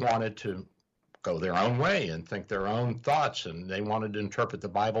 they wanted to go their own way and think their own thoughts, and they wanted to interpret the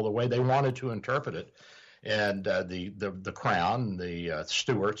Bible the way they wanted to interpret it. And the Crown, the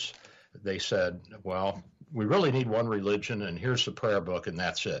Stuarts, they said, well, we really need one religion, and here's the prayer book, and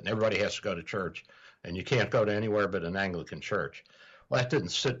that's it. And everybody has to go to church, and you can't go to anywhere but an Anglican church. Well, that didn't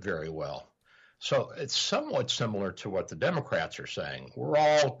sit very well. So it's somewhat similar to what the Democrats are saying. We're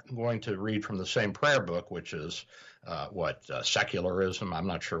all going to read from the same prayer book, which is secularism. I'm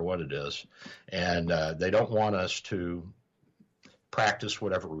not sure what it is. And they don't want us to practice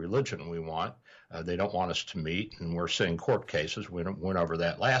whatever religion we want. They don't want us to meet, and we're seeing court cases. We went over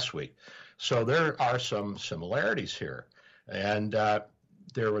that last week. So there are some similarities here. And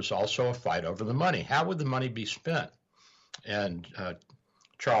there was also a fight over the money. How would the money be spent? And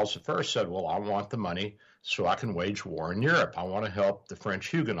Charles I said, well, I want the money so I can wage war in Europe. I want to help the French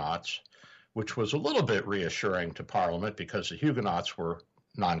Huguenots, which was a little bit reassuring to Parliament because the Huguenots were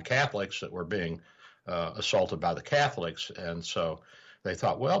non-Catholics that were being assaulted by the Catholics. And so they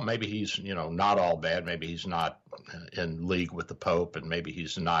thought, well, maybe he's, not all bad. Maybe he's not in league with the Pope, and maybe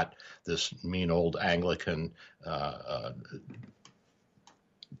he's not this mean old Anglican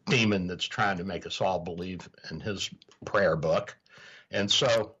demon that's trying to make us all believe in his prayer book. And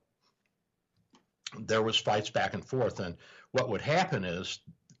so there was fights back and forth. And what would happen is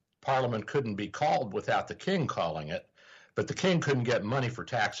Parliament couldn't be called without the king calling it, but the king couldn't get money for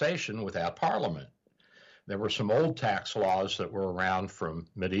taxation without Parliament. There were some old tax laws that were around from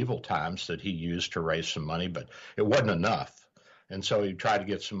medieval times that he used to raise some money, but it wasn't enough. And so he tried to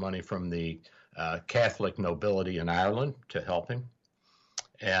get some money from the Catholic nobility in Ireland to help him.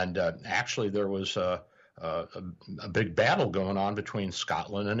 And actually there was a big battle going on between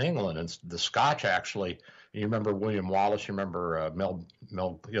Scotland and England. And the Scotch actually, you remember William Wallace, you remember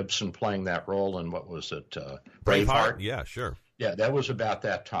Mel Gibson playing that role in, what was it, Braveheart? Yeah, sure. Yeah, that was about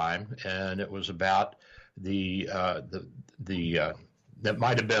that time. And it was about that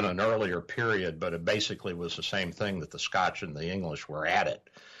might have been an earlier period, but it basically was the same thing, that the Scotch and the English were at it.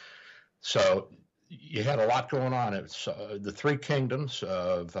 So you had a lot going on. It's the three kingdoms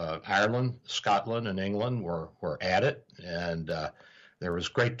of Ireland, Scotland, and England were at it, and there was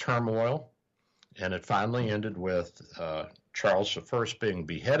great turmoil, and it finally ended with Charles I being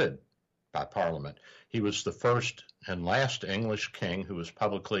beheaded by Parliament. He was the first and last English king who was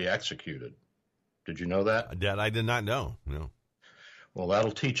publicly executed. Did you know that? That I did not know. No. Well,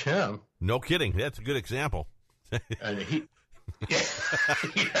 that'll teach him. No kidding. That's a good example. And he. Yeah.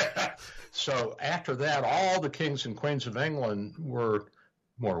 So after that, all the kings and queens of England were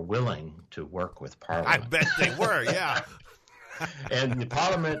more willing to work with Parliament. I bet they were, yeah. And the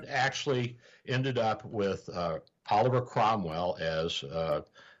Parliament actually ended up with Oliver Cromwell as a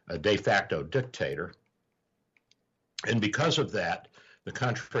de facto dictator. And because of that, the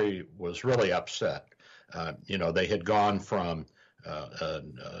country was really upset. They had gone from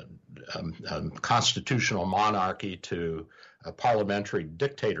constitutional monarchy to a parliamentary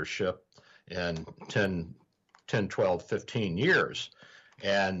dictatorship in 10, 12, 15 years,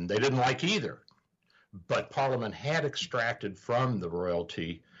 and they didn't like either. But Parliament had extracted from the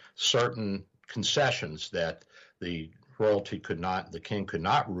royalty certain concessions that the king could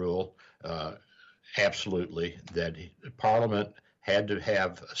not rule absolutely, that Parliament had to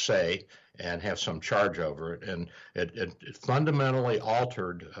have a say and have some charge over it. And it fundamentally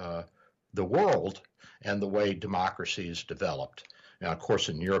altered the world and the way democracies developed. Now, of course,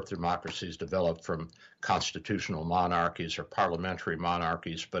 in Europe, democracies developed from constitutional monarchies or parliamentary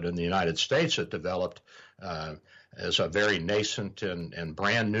monarchies, but in the United States, it developed as a very nascent and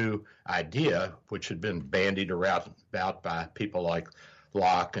brand new idea, which had been bandied around about by people like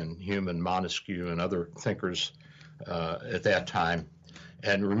Locke and Hume and Montesquieu and other thinkers at that time.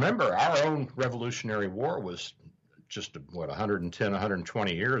 And remember, our own Revolutionary War was just, 110,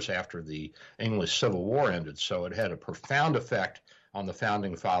 120 years after the English Civil War ended. So it had a profound effect on the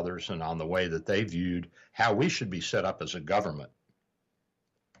Founding Fathers and on the way that they viewed how we should be set up as a government.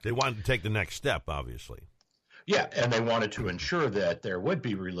 They wanted to take the next step, obviously. Yeah, and they wanted to ensure that there would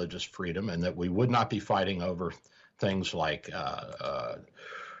be religious freedom and that we would not be fighting over things like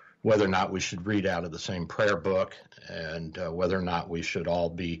whether or not we should read out of the same prayer book and whether or not we should all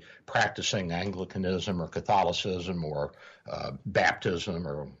be practicing Anglicanism or Catholicism or baptism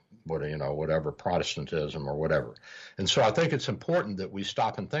or whatever, Protestantism or whatever. And so I think it's important that we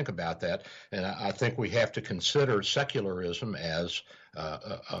stop and think about that. And I think we have to consider secularism as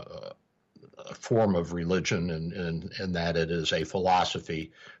a form of religion and that it is a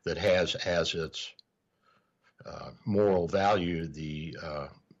philosophy that has as its moral value the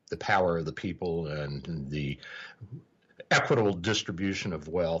power of the people and the equitable distribution of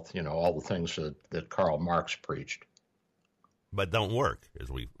wealth, all the things that Karl Marx preached. But don't work, as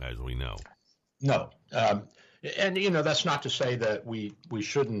we know. No. And that's not to say that we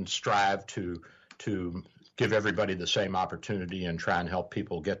shouldn't strive to give everybody the same opportunity and try and help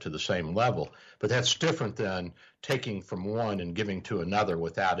people get to the same level. But that's different than taking from one and giving to another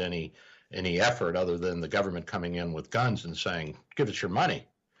without any effort other than the government coming in with guns and saying, give us your money.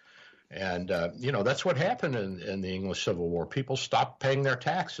 And, that's what happened in the English Civil War. People stopped paying their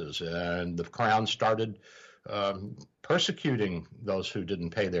taxes, and the Crown started persecuting those who didn't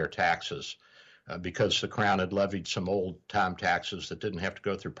pay their taxes because the Crown had levied some old-time taxes that didn't have to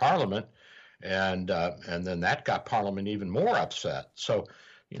go through Parliament, and then that got Parliament even more upset. So,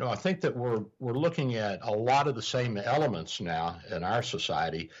 I think that we're looking at a lot of the same elements now in our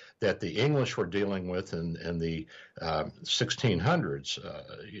society that the English were dealing with in the 1600s.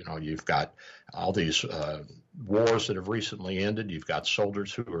 You've got all these wars that have recently ended. You've got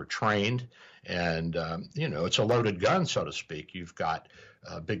soldiers who are trained, and it's a loaded gun, so to speak. You've got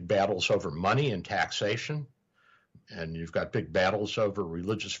big battles over money and taxation, and you've got big battles over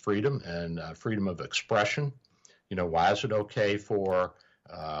religious freedom and freedom of expression. Why is it okay for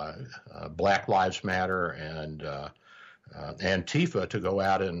Black Lives Matter and Antifa to go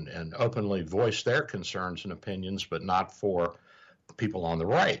out and openly voice their concerns and opinions, but not for people on the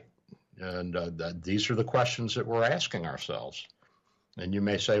right? And these are the questions that we're asking ourselves. And you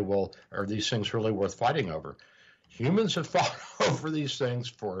may say, well, are these things really worth fighting over? Humans have fought over these things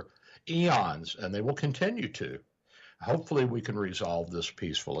for eons, and they will continue to. Hopefully we can resolve this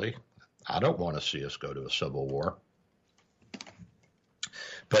peacefully. I don't want to see us go to a civil war.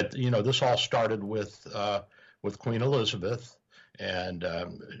 But, this all started with Queen Elizabeth, and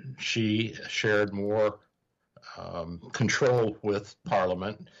she shared more control with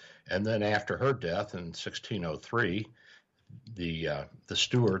Parliament. And then after her death in 1603, the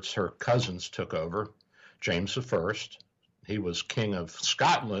Stuarts, her cousins, took over. James I, he was King of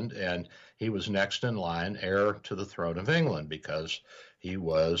Scotland, and he was next in line, heir to the throne of England, because he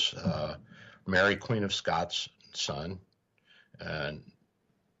was Mary, Queen of Scots' son. And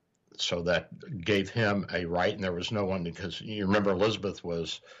so that gave him a right, and there was no one, because you remember Elizabeth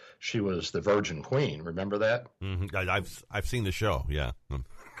was the Virgin Queen. Remember that? Mm-hmm. I've seen the show. Yeah.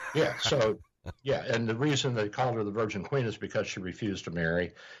 Yeah. So yeah, and the reason they called her the Virgin Queen is because she refused to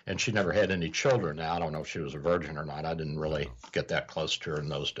marry, and she never had any children. Now I don't know if she was a virgin or not. I didn't really get that close to her in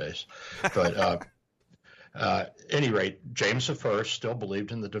those days, but at any rate, James I still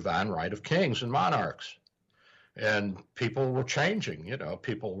believed in the divine right of kings and monarchs. And people were changing,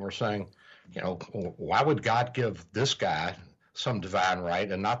 people were saying, why would God give this guy some divine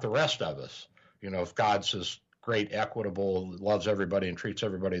right and not the rest of us? If God's this great, equitable, loves everybody and treats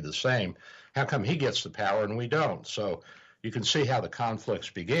everybody the same, how come he gets the power and we don't? So you can see how the conflicts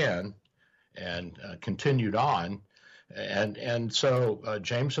began and continued on. And so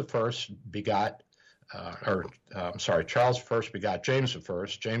James I begot, Charles I begot James I.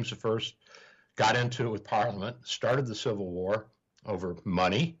 James I got into it with Parliament, started the Civil War over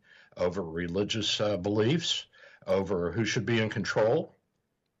money, over religious beliefs, over who should be in control.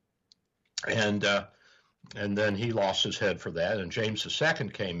 And then he lost his head for that, and James II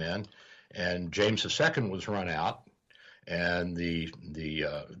came in, and James II was run out, and the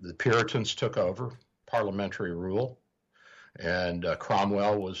Puritans took over parliamentary rule, and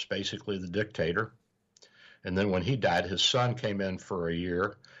Cromwell was basically the dictator. And then when he died, his son came in for a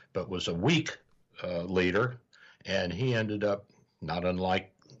year, but was a weak leader, and he ended up not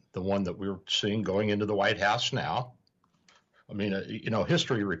unlike the one that we're seeing going into the White House now. I mean,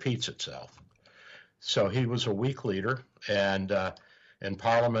 history repeats itself. So he was a weak leader, and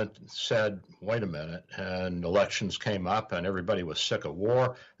Parliament said, wait a minute, and elections came up, and everybody was sick of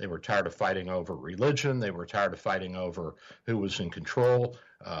war. They were tired of fighting over religion. They were tired of fighting over who was in control.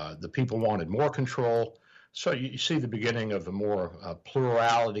 The people wanted more control. So you see the beginning of a more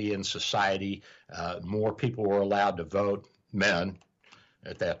plurality in society. More people were allowed to vote, men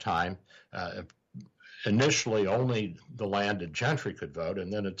at that time. Initially, only the landed gentry could vote,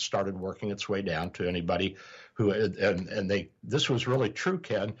 and then it started working its way down to anybody who, this was really true,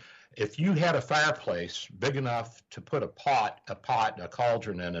 Ken. If you had a fireplace big enough to put a pot, a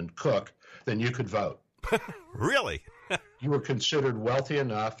cauldron in and cook, then you could vote. Really? You were considered wealthy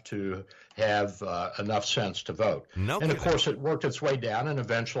enough to have enough sense to vote. No and kidding. Of course, it worked its way down, and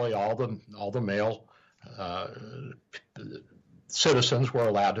eventually all the male citizens were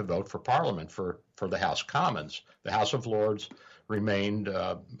allowed to vote for Parliament, for the House of Commons. The House of Lords remained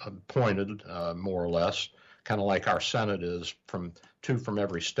appointed, more or less, kind of like our Senate is, two from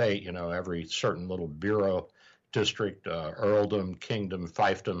every state, every certain little bureau, district, earldom, kingdom,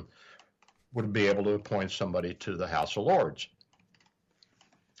 fiefdom, would be able to appoint somebody to the House of Lords.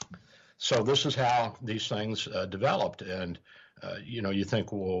 So this is how these things developed. And, you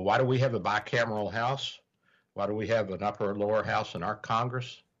think, well, why do we have a bicameral House? Why do we have an upper and lower house in our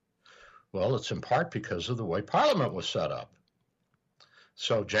Congress? Well, it's in part because of the way Parliament was set up.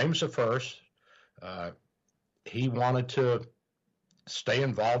 So James I, he wanted to stay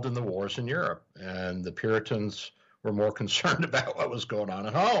involved in the wars in Europe, and the Puritans were more concerned about what was going on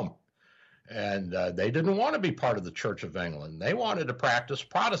at home. And they didn't want to be part of the Church of England. They wanted to practice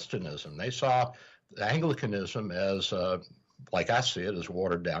Protestantism. They saw Anglicanism as, like I see it, as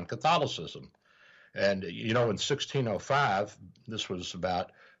watered-down Catholicism. And, in 1605, this was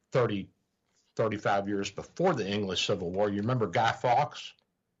about 35 years before the English Civil War. You remember Guy Fawkes?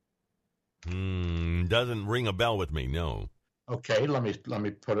 Doesn't ring a bell with me, no. Okay, let me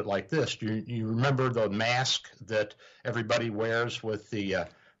put it like this. You remember the mask that everybody wears with the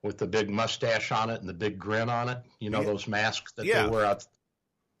big mustache on it and the big grin on it? Those masks that they wear out.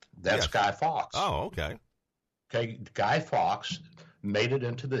 That's Guy Fawkes. Oh, okay. Okay, Guy Fawkes made it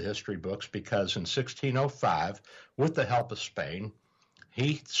into the history books because in 1605, with the help of Spain,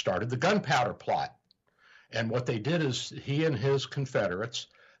 he started the gunpowder plot. And what they did is he and his Confederates,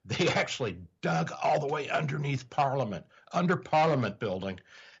 they actually dug all the way underneath Parliament, under Parliament building,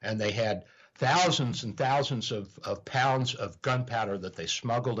 and they had thousands and thousands of pounds of gunpowder that they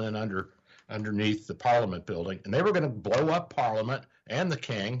smuggled in underneath the Parliament building. And they were going to blow up Parliament and the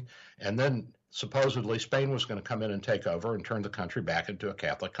king, and then supposedly Spain was going to come in and take over and turn the country back into a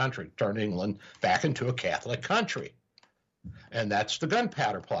Catholic country, turn England back into a Catholic country. And that's the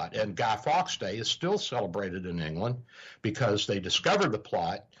gunpowder plot. And Guy Fawkes Day is still celebrated in England because they discovered the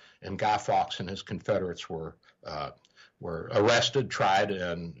plot, and Guy Fawkes and his Confederates were arrested, tried,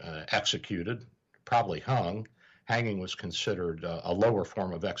 and executed, probably hung. Hanging was considered a lower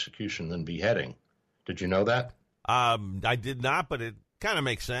form of execution than beheading. Did you know that? I did not, but it kind of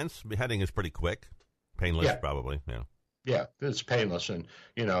makes sense. Beheading is pretty quick, painless, probably. Yeah, it's painless, and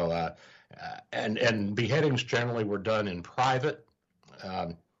and beheadings generally were done in private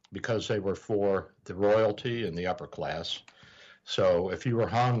because they were for the royalty and the upper class. So if you were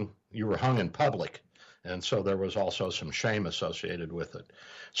hung in public, and so there was also some shame associated with it.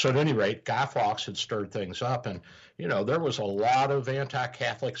 So at any rate, Guy Fawkes had stirred things up, and there was a lot of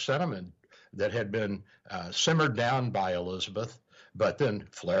anti-Catholic sentiment that had been simmered down by Elizabeth, but then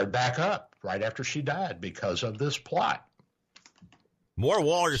flared back up right after she died because of this plot. More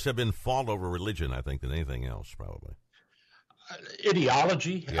wars have been fought over religion, I think, than anything else, probably.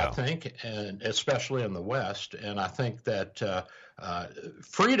 Ideology, I think, and especially in the West, and I think that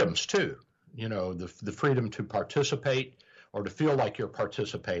freedoms too. The freedom to participate or to feel like you're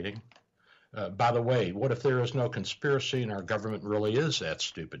participating. By the way, what if there is no conspiracy and our government really is that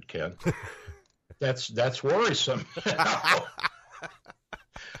stupid, Ken? That's worrisome.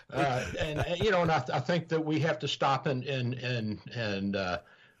 And I think that we have to stop and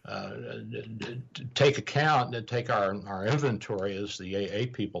take account and take our inventory, as the AA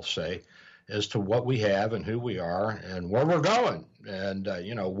people say, as to what we have and who we are and where we're going, and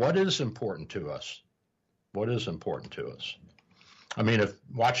what is important to us. What is important to us? I mean, if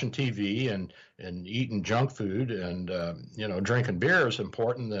watching TV and eating junk food and drinking beer is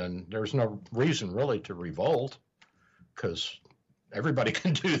important, then there's no reason really to revolt, because everybody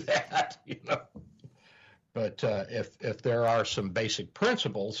can do that, But if there are some basic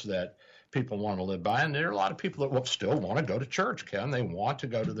principles that people want to live by, and there are a lot of people that will still want to go to church, Ken. They want to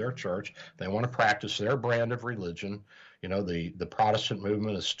go to their church. They want to practice their brand of religion. The Protestant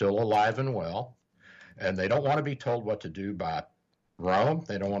movement is still alive and well, and they don't want to be told what to do by Rome.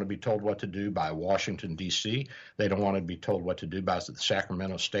 They don't want to be told what to do by Washington, D.C. They don't want to be told what to do by the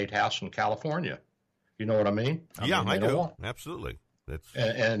Sacramento State House in California. You know what I mean? I do. Absolutely.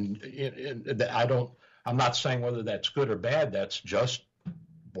 I'm not saying whether that's good or bad. That's just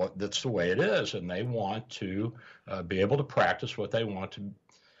that's the way it is, and they want to be able to practice what they want to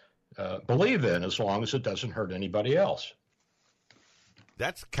believe in, as long as it doesn't hurt anybody else.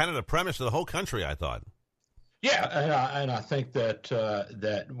 That's kind of the premise of the whole country, I thought. Yeah, and I think that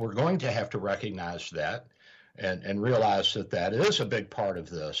we're going to have to recognize that and realize that is a big part of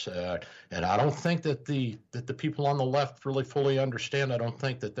this. And I don't think that the people on the left really fully understand. I don't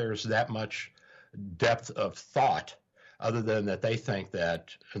think that there's that much depth of thought, other than that they think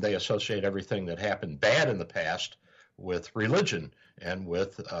that they associate everything that happened bad in the past with religion and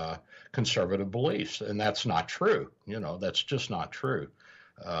with conservative beliefs. And that's not true. That's just not true.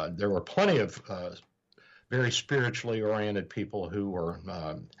 There were plenty of very spiritually oriented people who were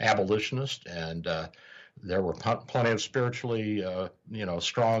abolitionists, and there were plenty of spiritually,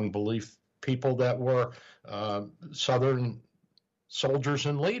 strong belief people that were Southern soldiers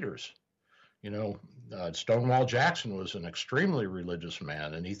and leaders. Stonewall Jackson was an extremely religious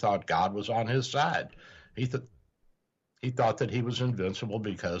man, and he thought God was on his side. He thought that he was invincible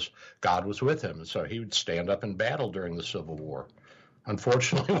because God was with him, and so he would stand up in battle during the Civil War.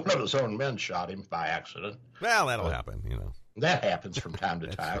 Unfortunately, one of his own men shot him by accident. Well, that'll happen, That happens from time to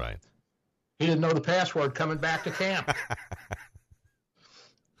time. That's right. He didn't know the password coming back to camp.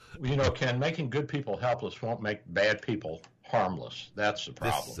 Ken, making good people helpless won't make bad people harmless. That's the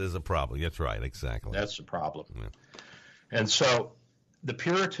problem. This is a problem. That's right, exactly. That's the problem. Yeah. And so the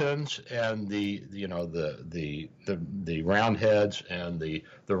Puritans and the Roundheads and the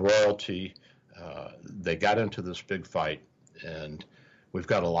royalty, they got into this big fight, and we've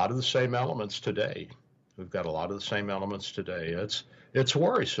got a lot of the same elements today. It's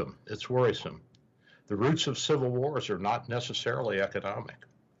worrisome. It's worrisome. The roots of civil wars are not necessarily economic.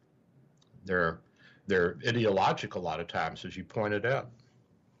 They're ideological a lot of times, as you pointed out.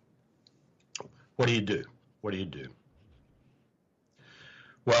 What do you do?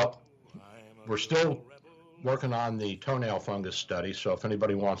 Well, we're still working on the toenail fungus study, so if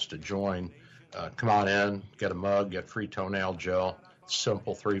anybody wants to join, come on in, get a mug, get free toenail gel.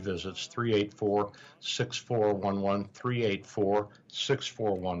 Simple, 3 visits, 384-6411,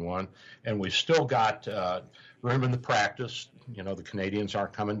 384-6411. And we've still got room in the practice. You know, the Canadians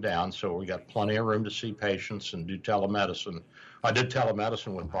aren't coming down, so we got plenty of room to see patients and do telemedicine. I did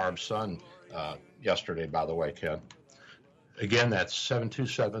telemedicine with Barb's son yesterday, by the way, Ken. Again, that's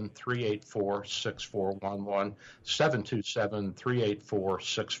 727-384-6411,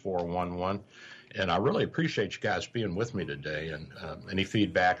 727-384-6411. And I really appreciate you guys being with me today. And any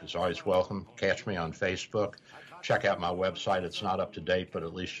feedback is always welcome. Catch me on Facebook. Check out my website. It's not up to date, but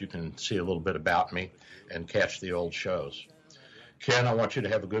at least you can see a little bit about me and catch the old shows. Ken, I want you to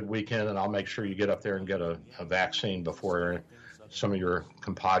have a good weekend, and I'll make sure you get up there and get a vaccine before some of your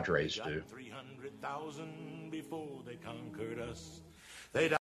compadres do. 300,000 before they conquered us.